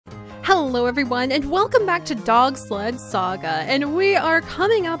Hello everyone and welcome back to Dog Sled Saga, and we are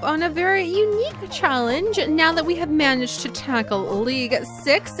coming up on a very unique challenge now that we have managed to tackle League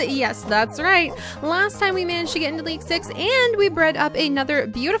 6. Yes, that's right. Last time we managed to get into League 6 and we bred up another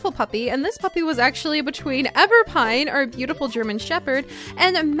beautiful puppy, and this puppy was actually between Everpine, our beautiful German Shepherd,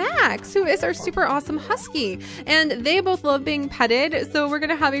 and Max, who is our super awesome Husky, and they both love being petted, so we're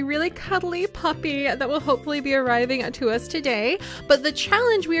gonna have a really cuddly puppy that will hopefully be arriving to us today. But the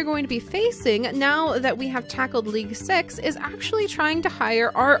challenge we are going to be facing now that we have tackled League 6 is actually trying to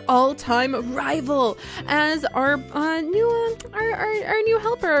hire our all-time rival as our new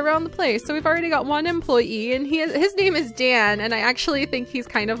helper around the place. So we've already got one employee, and his name is Dan, and I actually think he's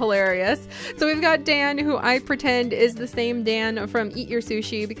kind of hilarious. So we've got Dan, who I pretend is the same Dan from Eat Your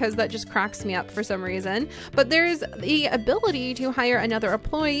Sushi because that just cracks me up for some reason. But there's the ability to hire another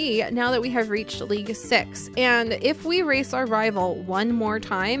employee now that we have reached League 6, and if we race our rival one more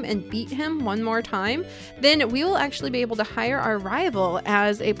time and beat him one more time, then we will actually be able to hire our rival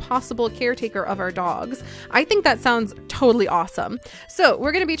as a possible caretaker of our dogs. I think that sounds totally awesome. So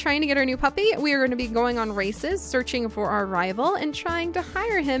we're going to be trying to get our new puppy. We are going to be going on races, searching for our rival, and trying to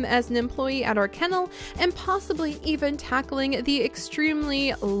hire him as an employee at our kennel, and possibly even tackling the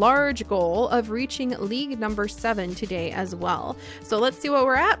extremely large goal of reaching League number 7 today as well. So let's see what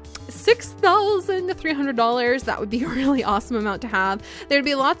we're at. $6,300. That would be a really awesome amount to have. There'd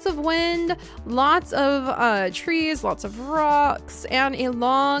be lots of wind, lots of trees, lots of rocks, and a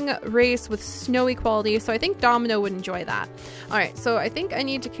long race with snowy quality. So I think Domino would enjoy that. All right, so I think I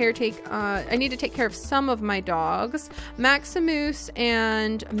need to take care of some of my dogs. Maximus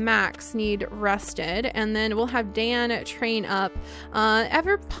and Max need rested, and then we'll have Dan train up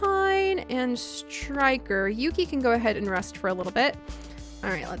Everpine and Striker. Yuki can go ahead and rest for a little bit. All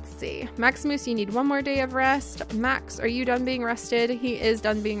right, let's see. Maximus, you need one more day of rest. Max, are you done being rested? He is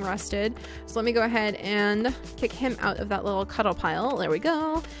done being rested. So let me go ahead and kick him out of that little cuddle pile. There we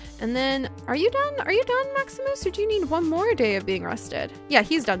go. And then, are you done? Are you done, Maximus? Or do you need one more day of being rested? Yeah,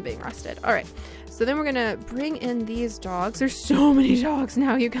 he's done being rested. All right. So then we're gonna bring in these dogs. There's so many dogs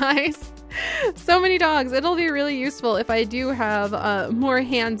now, you guys. So many dogs. It'll be really useful if I do have more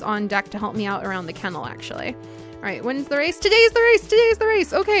hands on deck to help me out around the kennel, actually. All right, when's the race? Today's the race! Today's the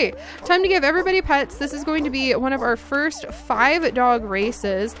race! Okay, time to give everybody pets. This is going to be one of our first 5-dog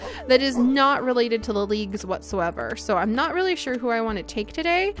races that is not related to the leagues whatsoever. So I'm not really sure who I want to take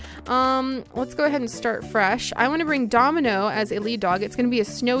today. Let's go ahead and start fresh. I want to bring Domino as a lead dog. It's going to be a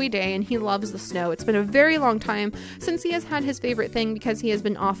snowy day, and he loves the snow. It's been a very long time since he has had his favorite thing because he has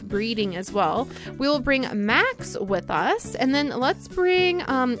been off breeding as well. We will bring Max with us, and then let's bring,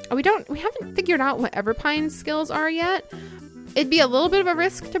 we haven't figured out what Everpine's skills are yet. It'd be a little bit of a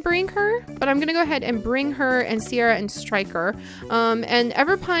risk to bring her, but I'm gonna go ahead and bring her and Sierra and Striker. And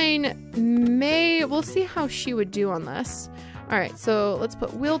Everpine we'll see how she would do on this. All right, so let's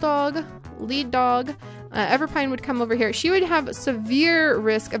put wheel dog, lead dog. Everpine would come over here. She would have severe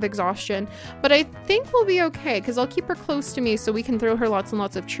risk of exhaustion, but I think we'll be okay because I'll keep her close to me so we can throw her lots and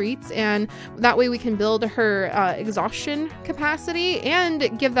lots of treats, and that way we can build her exhaustion capacity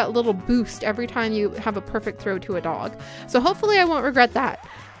and give that little boost every time you have a perfect throw to a dog. So hopefully I won't regret that.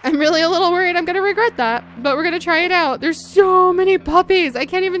 I'm really a little worried I'm gonna regret that, but we're gonna try it out. There's so many puppies. I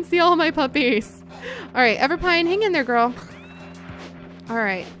can't even see all my puppies. All right, Everpine, hang in there, girl. All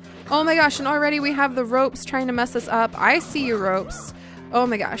right. Oh my gosh, and already we have the ropes trying to mess us up. I see you, ropes. Oh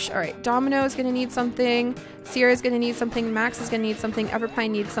my gosh. All right, Domino is gonna need something. Sierra's gonna need something. Max is gonna need something.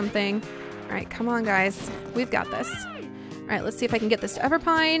 Everpine needs something. All right, come on, guys. We've got this. All right, let's see if I can get this to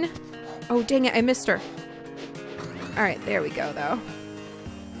Everpine. Oh, dang it, I missed her. All right, there we go, though.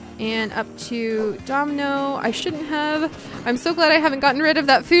 And up to Domino. I shouldn't have. I'm so glad I haven't gotten rid of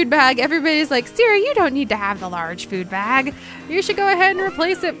that food bag. Everybody's like, Sierra, you don't need to have the large food bag. You should go ahead and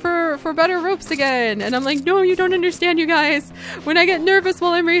replace it for better ropes again. And I'm like, no, you don't understand, you guys. When I get nervous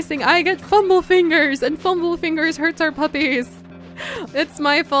while I'm racing, I get fumble fingers, and fumble fingers hurts our puppies. It's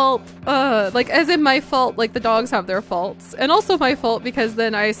my fault. Like, as in my fault, like the dogs have their faults. And also my fault because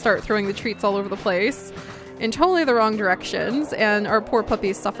then I start throwing the treats all over the place in totally the wrong directions, and our poor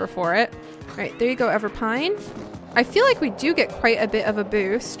puppies suffer for it. All right, there you go, Everpine. I feel like we do get quite a bit of a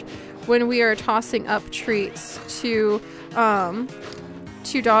boost when we are tossing up treats to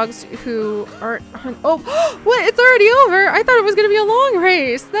dogs who aren't oh, what? It's already over. I thought it was gonna be a long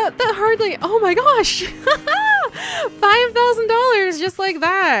race. That hardly, oh my gosh. $5,000 just like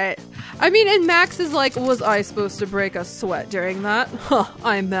that. I mean, and Max is like, was I supposed to break a sweat during that? Huh,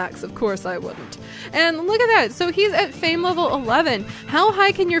 I'm Max, of course I wouldn't. And look at that, so he's at fame level 11. How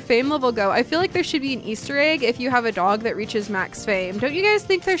high can your fame level go? I feel like there should be an Easter egg if you have a dog that reaches max fame. Don't you guys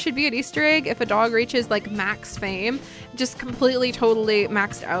think there should be an Easter egg if a dog reaches like max fame? Just completely, totally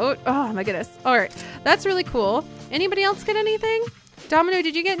maxed out? Oh my goodness. All right, that's really cool. Anybody else get anything? Domino,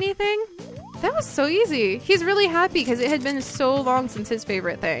 did you get anything? That was so easy. He's really happy because it had been so long since his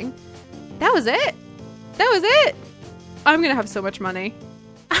favorite thing. That was it. That was it. I'm gonna have so much money.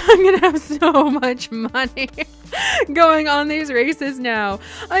 I'm gonna have so much money going on these races now.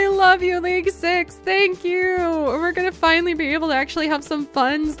 I love you, League 6. Thank you. We're gonna finally be able to actually have some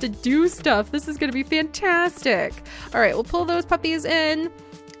funds to do stuff. This is gonna be fantastic. All right, we'll pull those puppies in.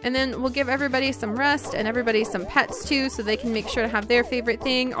 And then we'll give everybody some rest and everybody some pets too, so they can make sure to have their favorite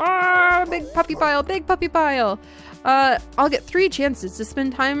thing. Oh, big puppy pile, big puppy pile. I'll get 3 chances to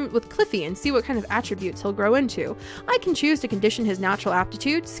spend time with Cliffy and see what kind of attributes he'll grow into. I can choose to condition his natural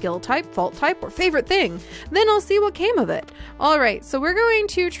aptitude, skill type, fault type, or favorite thing. Then I'll see what came of it. Alright, so we're going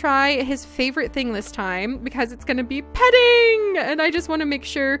to try his favorite thing this time because it's going to be petting! And I just want to make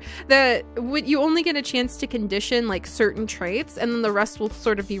sure that you only get a chance to condition like certain traits and then the rest will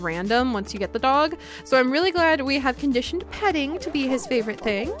sort of be random once you get the dog. So I'm really glad we have conditioned petting to be his favorite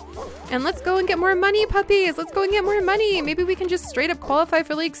thing. And let's go and get more money, puppies! Let's go and get more money. Maybe we can just straight up qualify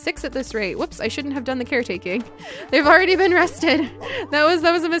for League 6 at this rate. Whoops, I shouldn't have done the caretaking. They've already been rested. That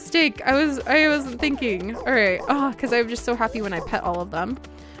was a mistake. I wasn't thinking. All right. Oh, because I'm just so happy when I pet all of them.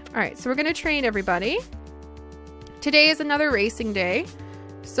 All right, so we're gonna train everybody. Today is another racing day.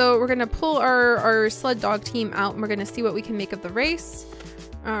 So we're gonna pull our sled dog team out and we're gonna see what we can make of the race.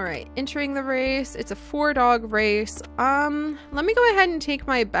 All right, entering the race. It's a 4-dog race. Let me go ahead and take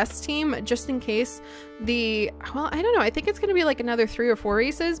my best team just in case well, I don't know. I think it's going to be like another 3 or 4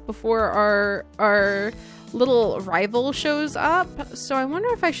 races before our little rival shows up. So I wonder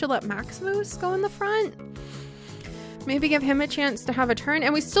if I should let Maximus go in the front. Maybe give him a chance to have a turn.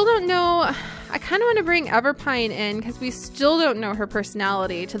 And we still don't know. I kind of want to bring Everpine in because we still don't know her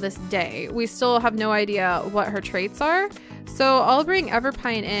personality to this day. We still have no idea what her traits are. So I'll bring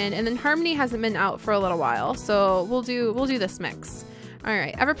Everpine in, and then Harmony hasn't been out for a little while. So we'll do this mix. All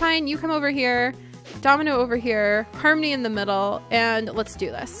right, Everpine, you come over here. Domino over here. Harmony in the middle, and let's do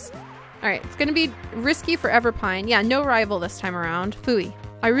this. All right, it's gonna be risky for Everpine. Yeah, no rival this time around. Phooey.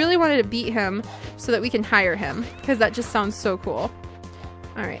 I really wanted to beat him so that we can hire him because that just sounds so cool.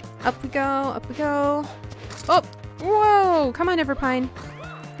 All right, up we go, up we go. Oh, whoa, come on Everpine.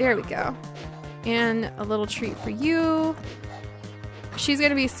 There we go. And a little treat for you. She's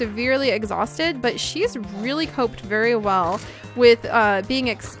gonna be severely exhausted, but she's really coped very well with being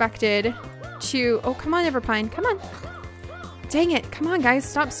expected to, oh, come on Everpine, come on. Dang it, come on guys,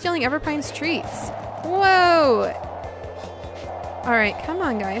 stop stealing Everpine's treats. Whoa. All right, come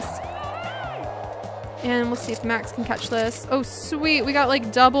on, guys. And we'll see if Max can catch this. Oh, sweet. We got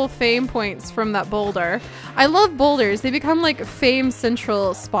like double fame points from that boulder. I love boulders. They become like fame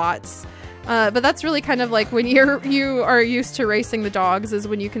central spots. But that's really kind of like when you are used to racing the dogs is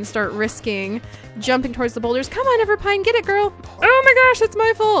when you can start risking jumping towards the boulders. Come on, Everpine, get it, girl. Oh my gosh, it's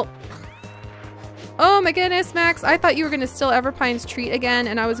my fault. Oh my goodness, Max. I thought you were going to steal Everpine's treat again,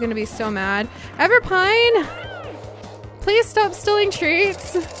 and I was going to be so mad. Everpine! Please stop stealing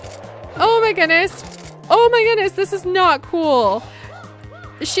treats. Oh my goodness. Oh my goodness, this is not cool.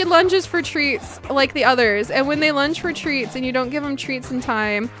 She lunges for treats like the others, and when they lunge for treats and you don't give them treats in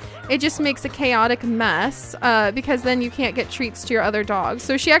time, it just makes a chaotic mess because then you can't get treats to your other dogs.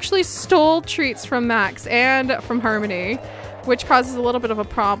 So she actually stole treats from Max and from Harmony, which causes a little bit of a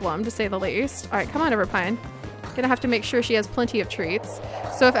problem, to say the least. All right, come on, Everpine. Gonna have to make sure she has plenty of treats.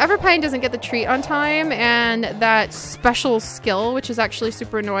 So if Everpine doesn't get the treat on time and that special skill, which is actually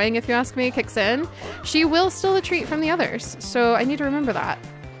super annoying if you ask me, kicks in, she will steal the treat from the others. So I need to remember that.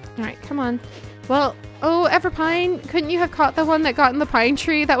 All right, come on. Well, oh, Everpine, couldn't you have caught the one that got in the pine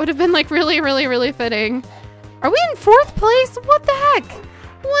tree? That would have been like really, really, really fitting. Are we in 4th place? What the heck?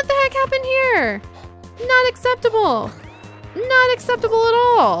 What the heck happened here? Not acceptable. Not acceptable at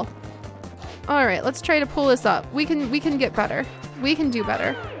all. All right, let's try to pull this up. We can get better. We can do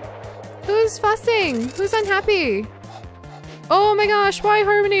better. Who's fussing? Who's unhappy? Oh my gosh, why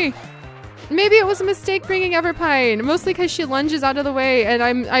Harmony? Maybe it was a mistake bringing Everpine, mostly because she lunges out of the way and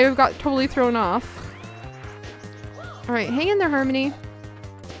I got totally thrown off. All right, hang in there, Harmony.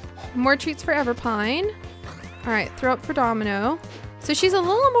 More treats for Everpine. All right, throw up for Domino. So she's a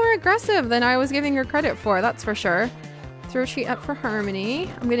little more aggressive than I was giving her credit for, that's for sure. Throw a treat up for Harmony.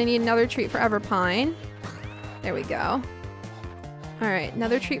 I'm gonna need another treat for Everpine. There we go. All right,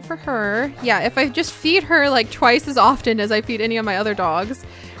 another treat for her. Yeah, if I just feed her like twice as often as I feed any of my other dogs,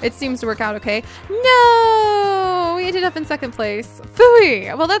 it seems to work out okay. No, we ended up in second place.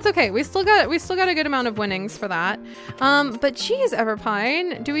 Phooey. Well, that's okay. We still got a good amount of winnings for that. But geez,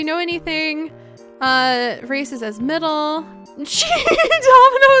 Everpine, do we know anything? Races as middle. Domino's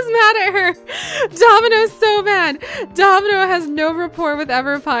mad at her. Domino's so mad. Domino has no rapport with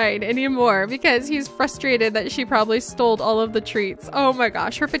Everpine anymore because he's frustrated that she probably stole all of the treats. Oh my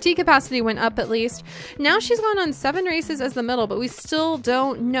gosh. Her fatigue capacity went up at least. Now she's gone on 7 races as the middle, but we still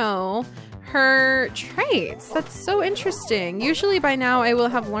don't know her traits. That's so interesting. Usually by now I will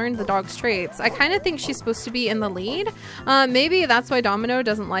have learned the dog's traits. I kind of think she's supposed to be in the lead. Maybe that's why Domino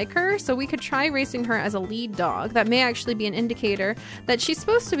doesn't like her. So we could try racing her as a lead dog. That may actually be an indicator that she's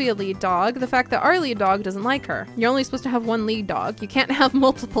supposed to be a lead dog. The fact that our lead dog doesn't like her. You're only supposed to have one lead dog. You can't have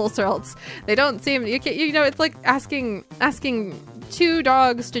multiples or else they don't seem, you know, it's like asking 2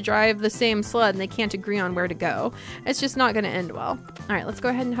 dogs to drive the same sled and they can't agree on where to go. It's just not going to end well. All right, let's go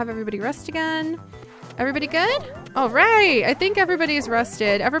ahead and have everybody rest again. Everybody good? All right, I think everybody's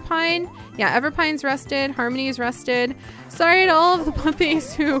rested. Everpine, yeah, Everpine's rested. Harmony's rested. Sorry to all of the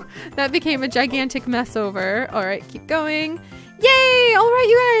puppies who that became a gigantic mess over. All right, keep going. Yay! All right,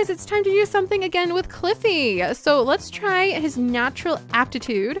 you guys, it's time to do something again with Cliffy. So let's try his natural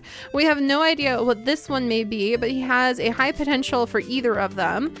aptitude. We have no idea what this one may be, but he has a high potential for either of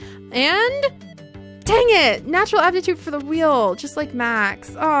them. And dang it! Natural aptitude for the wheel, just like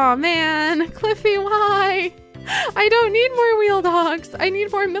Max. Oh man, Cliffy, why? I don't need more wheel dogs. I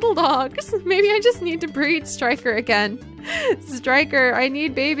need more middle dogs. Maybe I just need to breed Striker again. Striker, I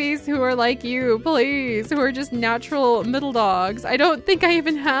need babies who are like you, please, who are just natural middle dogs. I don't think I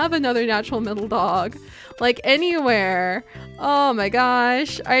even have another natural middle dog, like anywhere. Oh my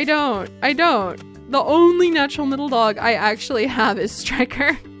gosh, I don't. The only natural middle dog I actually have is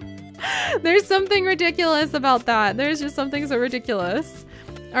Striker. There's something ridiculous about that. There's just something so ridiculous.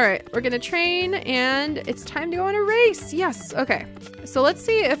 All right, we're gonna train and it's time to go on a race. Yes, okay. So let's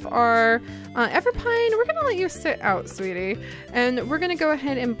see if our Everpine, we're gonna let you sit out, sweetie. And we're gonna go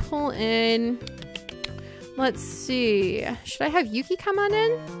ahead and pull in, let's see. Should I have Yuki come on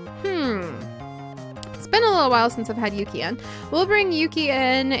in? It's been a little while since I've had Yuki in. We'll bring Yuki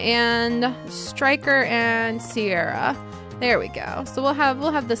in and Striker and Sierra. There we go. So we'll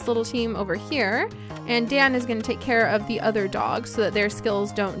have this little team over here. And Dan is going to take care of the other dogs so that their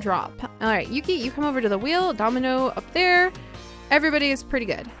skills don't drop. All right, Yuki, you come over to the wheel. Domino up there. Everybody is pretty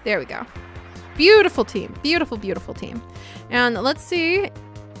good. There we go. Beautiful team. Beautiful, beautiful team. And let's see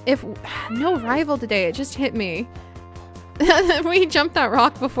if... No rival today. It just hit me. We jumped that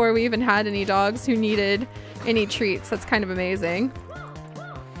rock before we even had any dogs who needed any treats. That's kind of amazing.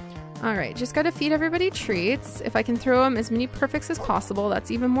 All right, just got to feed everybody treats. If I can throw them as many perfects as possible,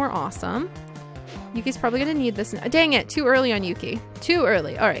 that's even more awesome. Yuki's probably gonna need this. Dang it, too early on Yuki. Too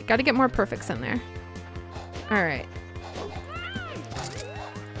early. All right, gotta get more perfects in there. All right.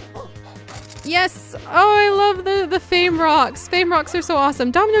 Yes! Oh, I love the fame rocks. Fame rocks are so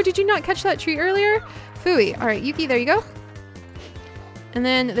awesome. Domino, did you not catch that treat earlier? Phooey. All right, Yuki, there you go. And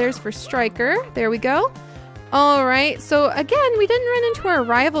then there's for Striker. There we go. All right, so again, we didn't run into our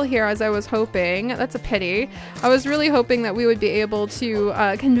rival here as I was hoping. That's a pity. I was really hoping that we would be able to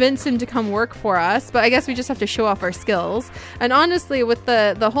convince him to come work for us, but I guess we just have to show off our skills. And honestly, with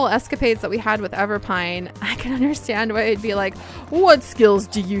the whole escapades that we had with Everpine, I can understand why it'd be like, what skills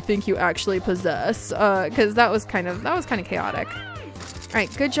do you think you actually possess? Because that was kind of chaotic. All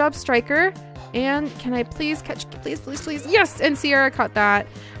right, good job, Striker. And can I please catch, please, please, please? Yes, and Sierra caught that.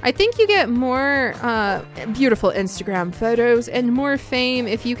 I think you get more beautiful Instagram photos and more fame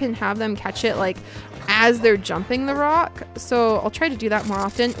if you can have them catch it like as they're jumping the rock. So I'll try to do that more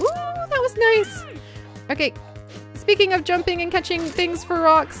often. Ooh, that was nice. Okay, speaking of jumping and catching things for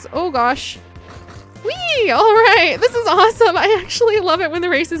rocks, oh gosh. Whee! All right, this is awesome. I actually love it when the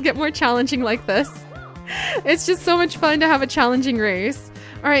races get more challenging like this. It's just so much fun to have a challenging race.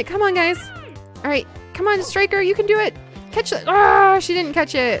 All right, come on, guys. All right, come on, Striker, you can do it. Catch it. Ah, she didn't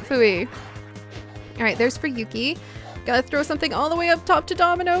catch it. Phooey. All right, there's for Yuki. Gotta throw something all the way up top to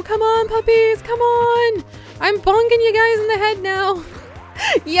Domino. Come on, puppies, come on. I'm bonking you guys in the head now.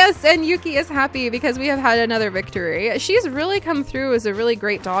 Yes, and Yuki is happy because we have had another victory. She's really come through as a really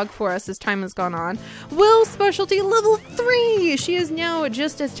great dog for us as time has gone on. Will specialty level 3. She is now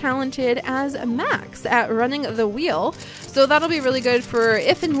just as talented as Max at running the wheel. So that'll be really good for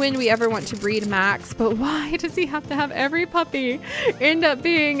if and when we ever want to breed Max. But why does he have to have every puppy end up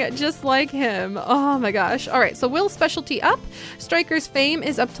being just like him? Oh my gosh. All right, so Will specialty up. Striker's fame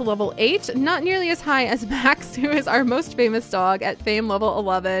is up to level 8. Not nearly as high as Max, who is our most famous dog at fame level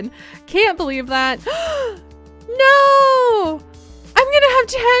 11. Can't believe that. No! I'm gonna have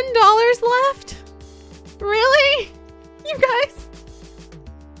 $10 left? Really? You guys?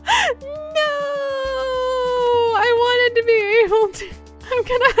 No! I wanted to be able to. I'm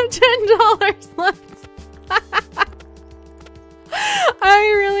gonna have $10 left.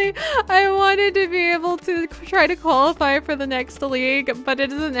 I wanted to be able to try to qualify for the next league, but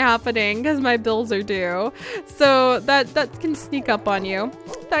it isn't happening because my bills are due. So that can sneak up on you.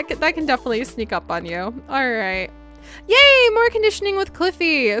 That can definitely sneak up on you. All right. Yay, more conditioning with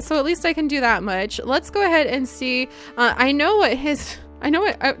Cliffy. So at least I can do that much. Let's go ahead and see. I know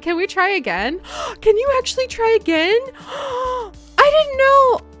what, can we try again? Can you actually try again? I didn't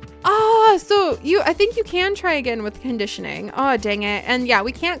know. So I think you can try again with conditioning. Oh, dang it. And yeah,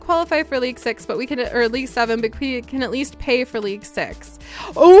 we can't qualify for League 6, but we can, or League 7, but we can at least pay for League 6.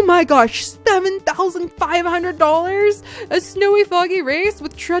 Oh my gosh, $7,500? A snowy, foggy race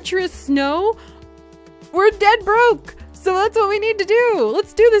with treacherous snow? We're dead broke. So that's what we need to do.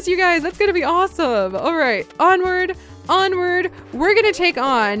 Let's do this, you guys. That's gonna be awesome. All right, onward. Onward, we're gonna take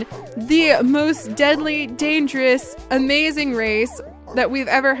on the most deadly, dangerous, amazing race that we've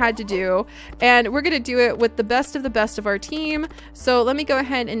ever had to do, and we're gonna do it with the best of our team. So let me go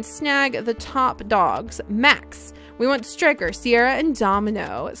ahead and snag the top dogs. Max, we want Striker, Sierra, and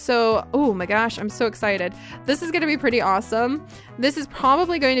Domino. So, oh my gosh, I'm so excited. This is gonna be pretty awesome. This is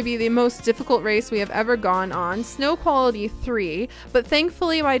probably going to be the most difficult race we have ever gone on. Snow quality 3, but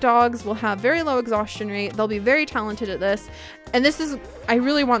thankfully my dogs will have very low exhaustion rate. They'll be very talented at this. And this is, I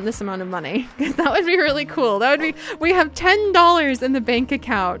really want this amount of money because that would be really cool. That would be, we have $10 in the bank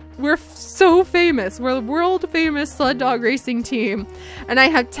account. We're so famous. We're a world famous sled dog racing team. And I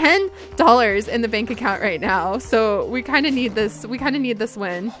have $10 in the bank account right now. So we kind of need this. We kind of need this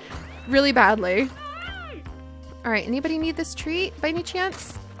win really badly. All right, anybody need this treat by any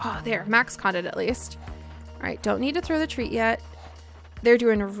chance? Oh, there, Max caught it at least. All right, don't need to throw the treat yet. They're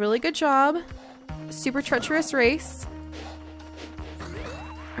doing a really good job. Super treacherous race.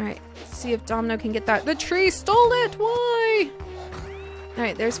 All right, let's see if Domino can get that. The tree stole it, why? All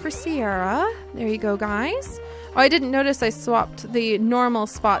right, there's for Sierra. There you go, guys. Oh, I didn't notice I swapped the normal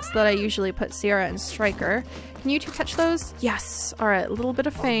spots that I usually put Sierra and Striker. Can you two catch those? Yes. All right, a little bit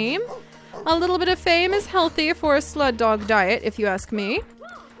of fame. A little bit of fame is healthy for a sled dog diet, if you ask me.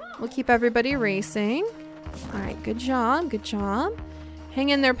 We'll keep everybody racing. All right, good job, good job. Hang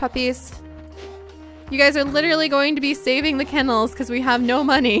in there, puppies. You guys are literally going to be saving the kennels because we have no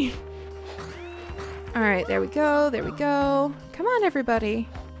money. All right, there we go, there we go. Come on, everybody.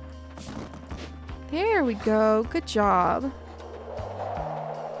 There we go, good job.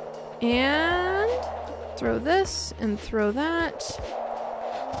 And throw this and throw that.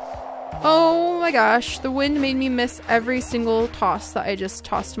 Oh my gosh, the wind made me miss every single toss that I just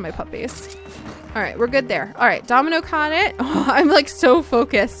tossed to my puppies. All right, we're good there. All right, Domino caught it. Oh, I'm like so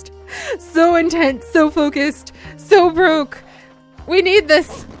focused, so intense, so focused, so broke. We need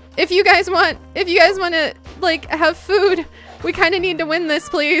this. If you guys want to like have food, we kind of need to win this,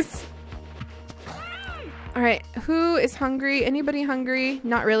 please. All right, who is hungry? Anybody hungry?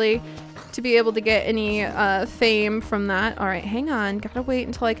 Not really. To be able to get any fame from that. All right, hang on. Gotta wait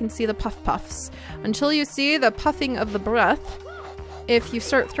until I can see the puff puffs. Until you see the puffing of the breath. If you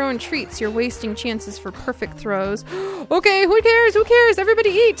start throwing treats, you're wasting chances for perfect throws. Okay, who cares? Who cares? Everybody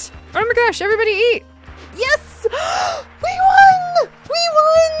eat. Oh my gosh, everybody eat. Yes! We won! We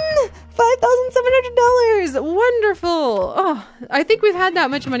won! $5,700! Wonderful! Oh, I think we've had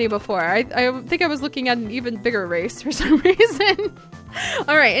that much money before. I think I was looking at an even bigger race for some reason.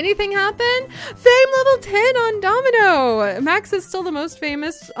 All right, anything happen? Fame level 10 on Domino. Max is still the most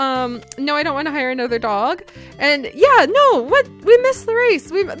famous. No, I don't want to hire another dog. And yeah, no, what? We missed the race.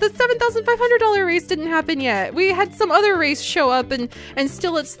 The $7,500 race didn't happen yet. We had some other race show up and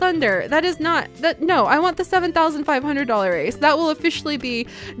steal its thunder. That is not, that. No, I want the $7,500 race. That will officially be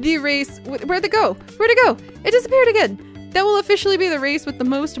the race. Where'd it go? Where'd it go? It disappeared again. That will officially be the race with the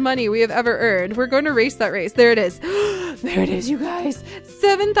most money we have ever earned. We're going to race that race. There it is. There it is, you guys.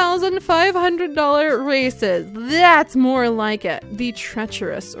 $7,500 races. That's more like it. The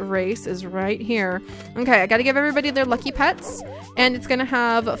Treacherous race is right here. Okay, I gotta give everybody their lucky pets. And it's gonna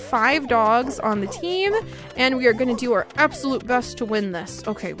have 5 dogs on the team. And we are gonna do our absolute best to win this.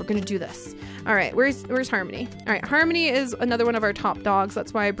 Okay, we're gonna do this. All right, where's Harmony? All right, Harmony is another one of our top dogs.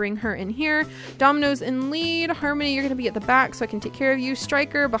 That's why I bring her in here. Domino's in lead. Harmony, you're gonna be at the back so I can take care of you.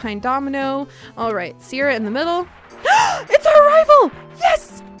 Striker behind Domino. All right, Sierra in the middle. It's our rival!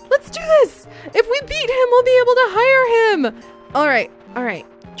 Yes! Let's do this! If we beat him, we'll be able to hire him! All right.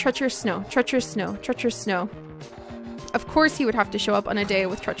 Treacherous Snow, Treacherous Snow, Treacherous Snow. Of course he would have to show up on a day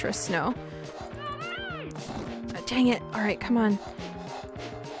with Treacherous Snow. Oh, dang it. All right, come on.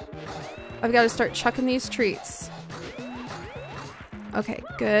 I've got to start chucking these treats. Okay,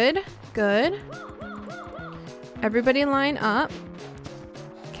 good. Everybody line up.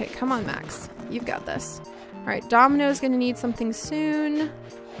 Okay, come on, Max. You've got this. All right, Domino's gonna need something soon.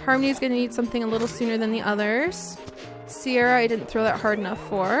 Harmony's gonna need something a little sooner than the others. Sierra, I didn't throw that hard enough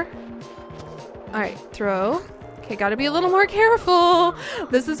for. All right, throw. Okay, gotta be a little more careful.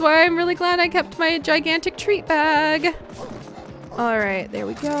 This is why I'm really glad I kept my gigantic treat bag. All right, there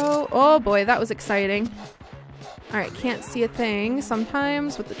we go. Oh boy, that was exciting. All right, can't see a thing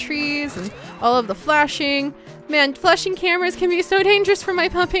sometimes with the trees and all of the flashing. Man, flashing cameras can be so dangerous for my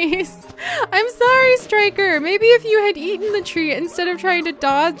puppies. I'm sorry, Striker. Maybe if you had eaten the treat instead of trying to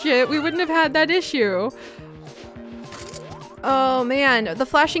dodge it, we wouldn't have had that issue. Oh man, the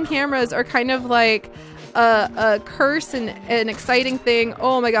flashing cameras are kind of like a curse and an exciting thing.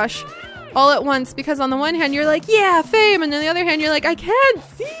 Oh my gosh. All at once, because on the one hand you're like, yeah, fame, and on the other hand you're like, I can't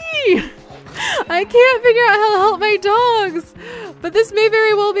see. I can't figure out how to help my dogs. But this may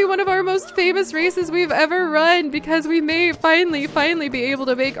very well be one of our most famous races we've ever run, because we may finally be able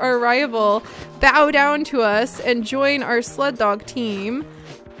to make our rival bow down to us and join our sled dog team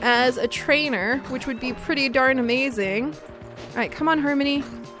as a trainer, which would be pretty darn amazing. All right, come on, Harmony.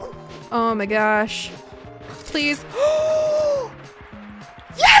 Oh my gosh. Please.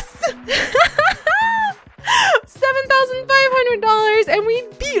 Yes! $7,500, and we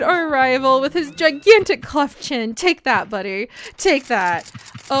beat our rival with his gigantic cleft chin. Take that, buddy. Take that.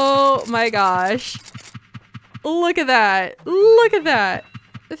 Oh my gosh. Look at that. Look at that.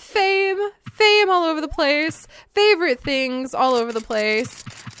 Fame all over the place. Favorite things all over the place.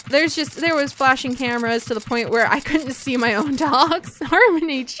 There was flashing cameras to the point where I couldn't see my own dogs.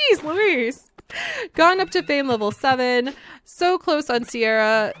 Harmony, jeez Louise. Gone up to fame level 7. So close on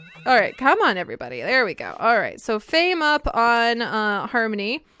Sierra. All right, come on, everybody. There we go. All right, so fame up on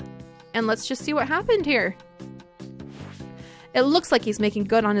Harmony. And let's just see what happened here. It looks like he's making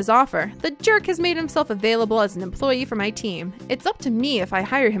good on his offer. The jerk has made himself available as an employee for my team. It's up to me if I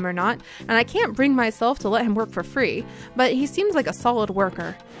hire him or not, and I can't bring myself to let him work for free, but he seems like a solid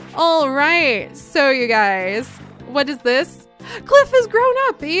worker. All right, so you guys, what is this? Cliff has grown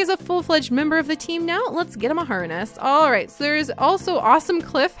up. He is a full-fledged member of the team now. Let's get him a harness. All right, so there's also Awesome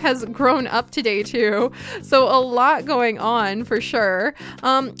Cliff has grown up today too. So a lot going on for sure.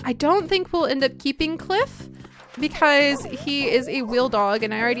 I don't think we'll end up keeping Cliff because he is a wheel dog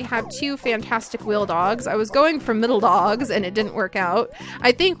and I already have 2 fantastic wheel dogs. I was going for middle dogs and it didn't work out.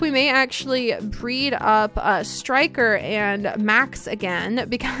 I think we may actually breed up Striker and Max again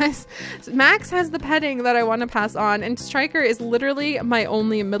because Max has the petting that I want to pass on and Striker is literally my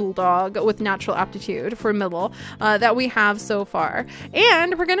only middle dog with natural aptitude for middle that we have so far.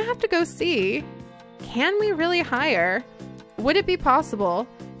 And we're gonna have to go see, can we really hire, would it be possible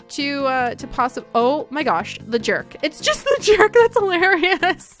to oh my gosh, the jerk. It's just the jerk. That's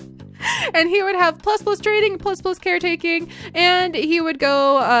hilarious. And he would have plus trading, plus caretaking, and he would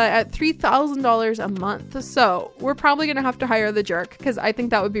go at $3,000 a month. So we're probably gonna have to hire the jerk because I think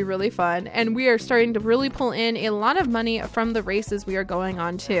that would be really fun. And we are starting to really pull in a lot of money from the races we are going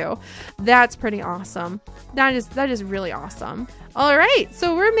on too. That's pretty awesome. That is really awesome. All right,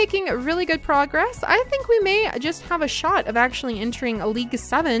 so we're making really good progress. I think we may just have a shot of actually entering a League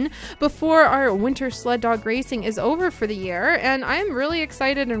 7 before our winter sled dog racing is over for the year. And I'm really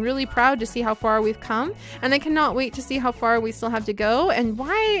excited and really proud to see how far we've come. And I cannot wait to see how far we still have to go. And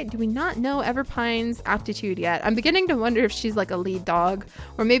why do we not know Everpine's aptitude yet? I'm beginning to wonder if she's like a lead dog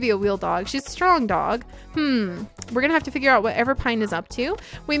or maybe a wheel dog. She's a strong dog. We're gonna have to figure out what Everpine is up to.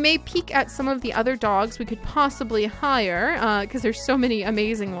 We may peek at some of the other dogs we could possibly hire because there's so many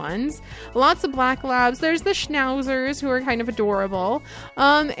amazing ones. Lots of black labs. There's the schnauzers who are kind of adorable.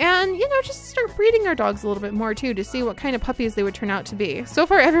 And you know, just start breeding our dogs a little bit more too to see what kind of puppies they would turn out to be. So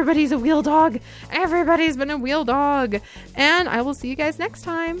far everybody's a wheel dog. Everybody's been a wheel dog. And I will see you guys next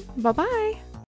time. Bye bye.